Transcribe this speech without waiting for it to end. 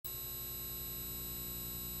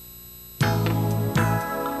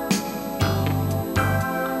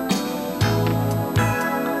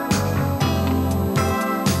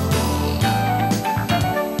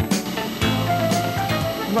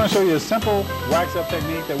to show you a simple wax up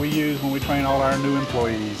technique that we use when we train all our new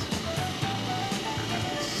employees.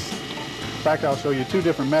 In fact, I'll show you two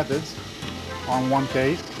different methods on one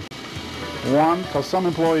case. One, because some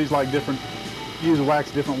employees like use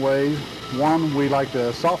wax different ways. One, we like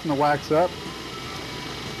to soften the wax up,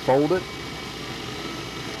 fold it,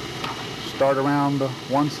 start around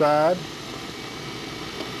one side,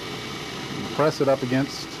 press it up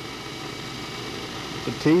against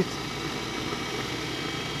the teeth.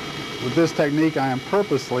 With this technique, I am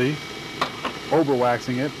purposely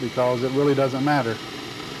over-waxing it because it really doesn't matter.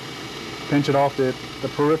 Pinch it off the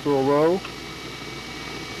peripheral row.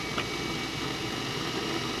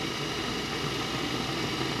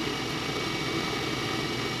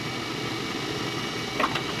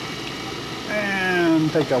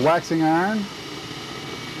 And take a waxing iron.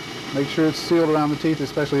 Make sure it's sealed around the teeth,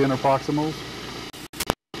 especially interproximals.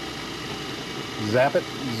 Zap it,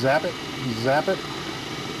 zap it, zap it.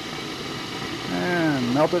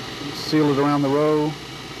 And melt it, seal it around the row.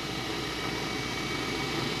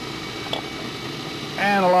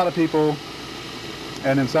 And a lot of people,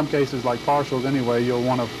 and in some cases like partials anyway, you'll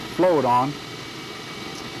want to flow it on.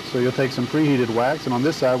 So you'll take some preheated wax, and on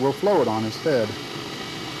this side we'll flow it on instead.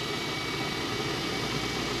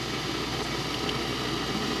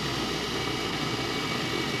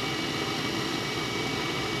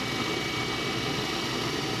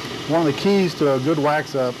 One of the keys to a good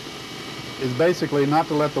wax up is basically not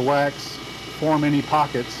to let the wax form any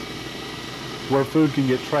pockets where food can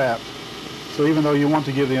get trapped. So even though you want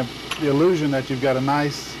to give the illusion that you've got a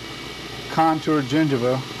nice contoured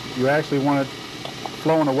gingiva, you actually want it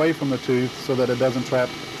flowing away from the tooth so that it doesn't trap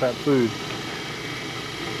food.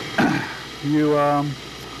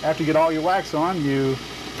 After you get all your wax on, you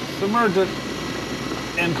submerge it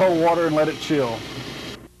in cold water and let it chill.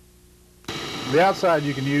 The outside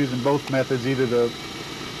you can use in both methods, either the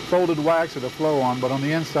folded wax or the flow on, but on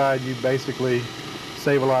the inside you basically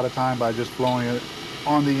save a lot of time by just flowing it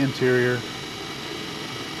on the interior,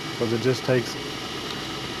 because it just takes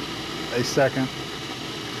a second.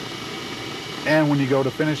 And when you go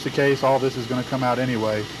to finish the case, all this is going to come out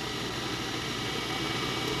anyway.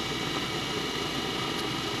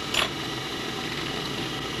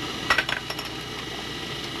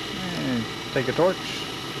 And take a torch,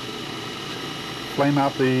 flame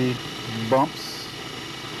out the bumps,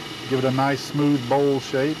 give it a nice smooth bowl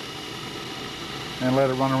shape, and let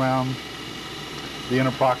it run around the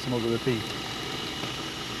interproximals of the teeth.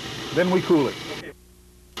 Then we cool it.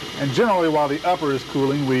 And generally while the upper is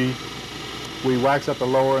cooling, we wax up the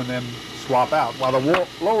lower and then swap out. While the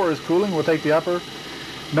lower is cooling, we'll take the upper.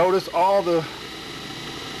 Notice all the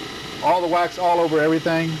wax all over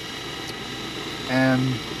everything,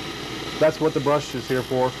 and that's what the brush is here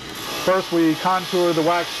for. First we contour the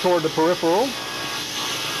wax toward the peripheral.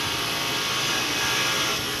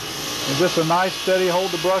 And just a nice steady,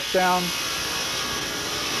 hold the brush down,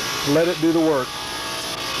 let it do the work.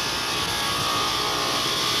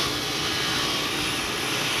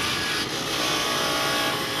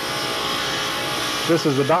 This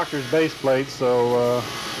is the doctor's base plate, so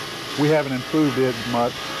we haven't improved it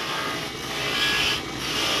much.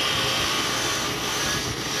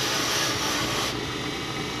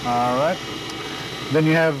 All right. Then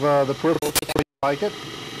you have the peripheral, how you like it,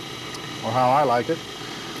 or how I like it.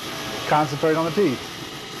 Concentrate on the teeth.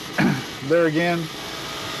 There again,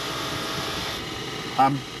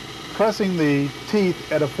 I'm pressing the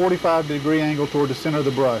teeth at a 45-degree angle toward the center of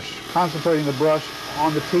the brush, concentrating the brush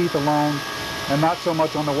on the teeth alone and not so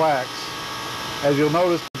much on the wax. As you'll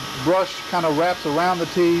notice, the brush kind of wraps around the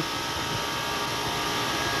teeth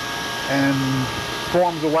and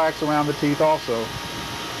forms the wax around the teeth also.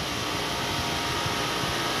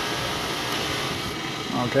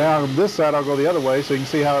 Okay, on this side I'll go the other way so you can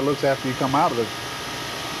see how it looks after you come out of the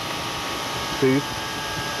tooth.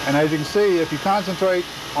 And as you can see, if you concentrate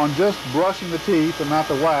on just brushing the teeth and not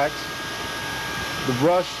the wax, the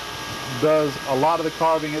brush does a lot of the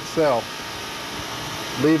carving itself,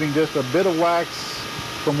 leaving just a bit of wax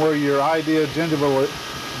from where your ideal gingiva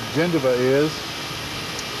is,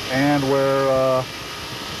 and we're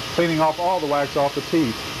cleaning off all the wax off the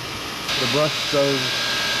teeth. The brush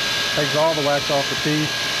takes all the wax off the teeth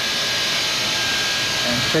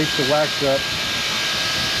and shapes the wax up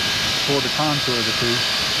toward the contour of the tooth.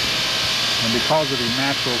 And because of the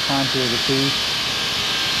natural contour of the tooth,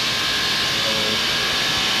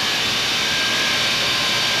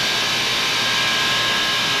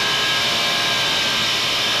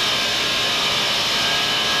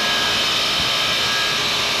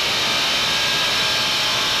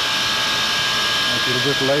 if you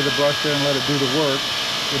just lay the brush there and let it do the work,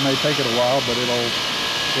 it may take it a while, but it'll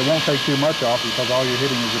it won't take too much off because all you're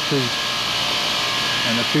hitting is the tooth.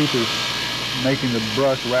 And the tooth is making the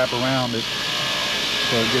brush wrap around it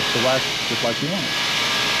so it gets the wax just like you want it.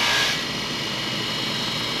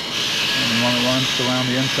 And you want to run around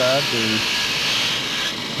the inside to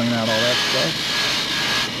clean out all that stuff.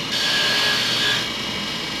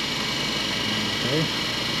 Okay.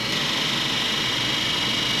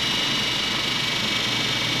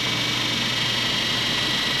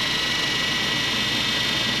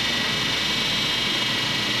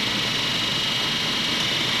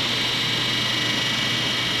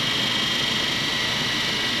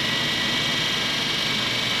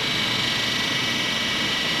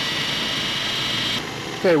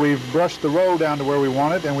 Okay, we've brushed the row down to where we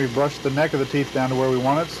want it, and we've brushed the neck of the teeth down to where we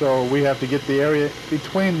want it, so we have to get the area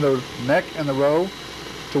between the neck and the row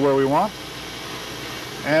to where we want.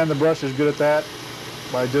 And the brush is good at that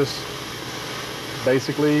by just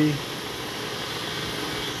basically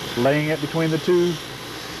laying it between the two.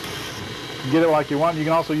 Get it like you want. You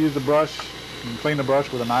can also use the brush and clean the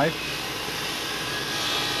brush with a knife.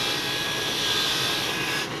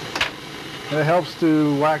 And it helps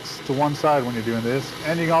to wax to one side when you're doing this.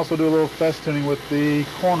 And you can also do a little festooning with the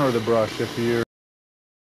corner of the brush if you're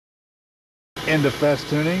into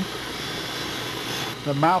festooning.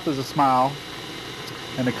 The mouth is a smile,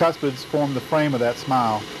 and the cuspids form the frame of that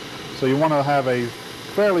smile. So you want to have a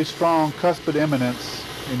fairly strong cuspid eminence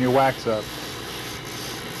in your wax up.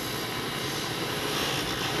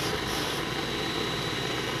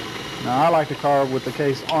 Now I like to carve with the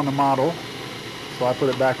case on the model. So I put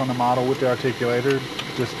it back on the model with the articulator.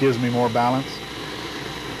 It just gives me more balance.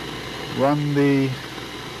 Run the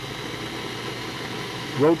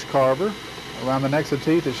roach carver around the necks of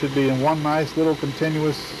teeth. It should be in one nice little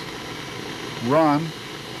continuous run.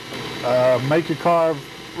 Make your carve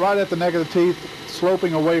right at the neck of the teeth,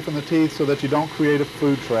 sloping away from the teeth so that you don't create a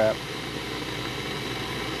food trap.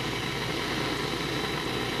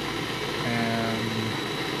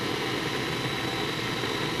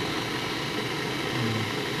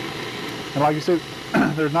 And like you said,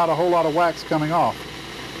 there's not a whole lot of wax coming off.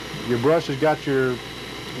 Your brush has got your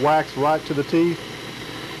wax right to the teeth.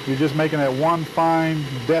 You're just making that one fine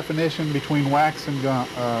definition between wax and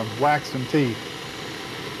teeth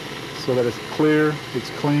so that it's clear, it's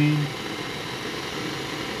clean.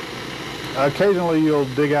 Occasionally you'll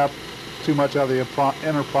dig out too much out of the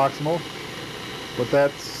inner proximal, but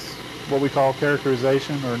that's what we call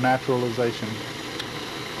characterization or naturalization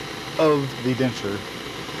of the denture.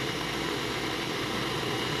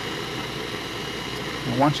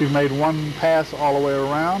 And once you've made one pass all the way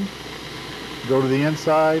around, go to the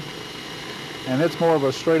inside, and it's more of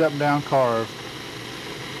a straight up and down carve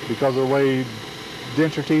because of the way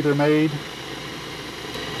denture teeth are made.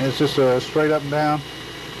 And it's just a straight up and down.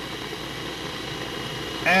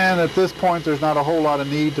 And at this point there's not a whole lot of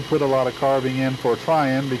need to put a lot of carving in for a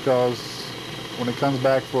try-in, because when it comes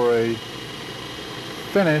back for a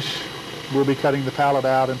finish, we'll be cutting the palate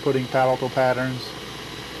out and putting palatal patterns.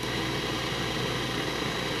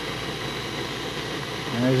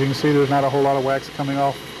 And as you can see, there's not a whole lot of wax coming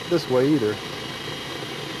off this way either.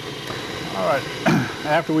 Alright,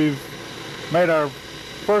 after we've made our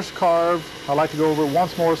first carve, I like to go over it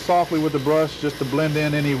once more softly with the brush just to blend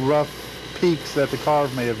in any rough peaks that the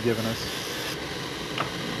carve may have given us.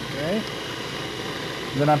 Okay.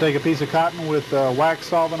 Then I take a piece of cotton with wax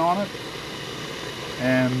solvent on it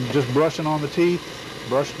and just brushing on the teeth.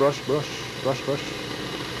 Brush, brush, brush, brush, brush.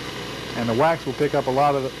 And the wax will pick up a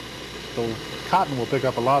lot of the cotton will pick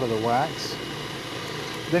up a lot of the wax.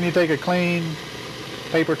 Then you take a clean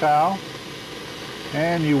paper towel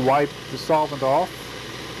and you wipe the solvent off.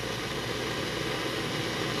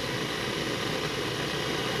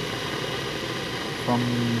 From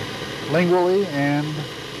lingually and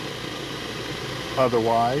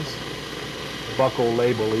otherwise, buccal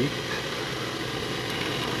label-y.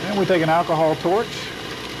 And we take an alcohol torch,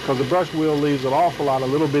 because the brush wheel leaves an awful lot of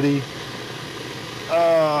little bitty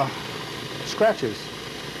scratches,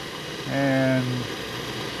 and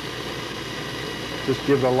just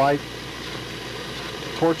give it a light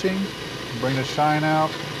torching, bring the shine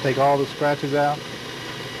out, take all the scratches out,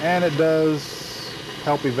 and it does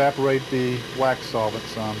help evaporate the wax solvent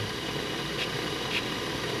some.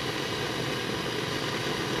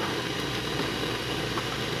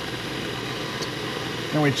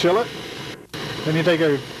 Then we chill it. Then you take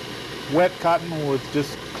a wet cotton with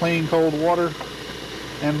just clean cold water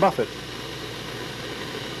and buff it.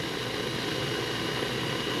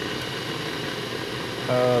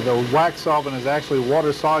 The wax solvent is actually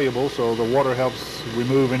water soluble, so the water helps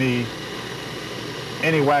remove any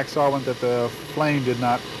wax solvent that the flame did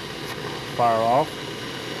not fire off.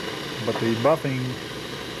 but the buffing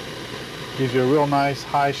gives you a real nice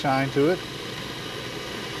high shine to it.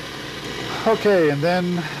 Okay, and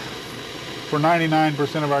then for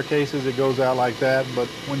 99% of our cases it goes out like that, but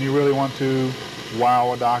when you really want to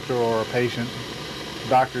wow a doctor or a patient,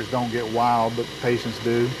 doctors don't get wowed, but patients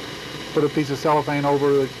do. Put a piece of cellophane over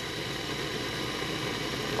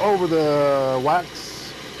the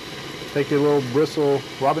wax. Take your little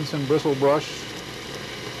Robinson bristle brush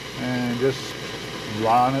and just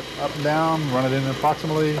run it up and down, run it in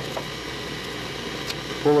approximately,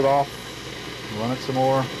 pull it off, run it some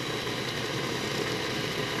more,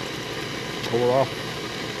 pull it off,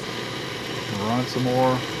 run it some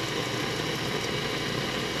more.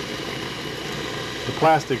 The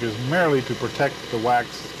plastic is merely to protect the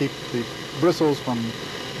wax, keep the bristles from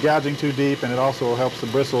gouging too deep, and it also helps the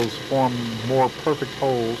bristles form more perfect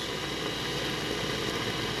holes.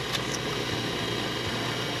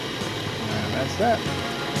 And that's that.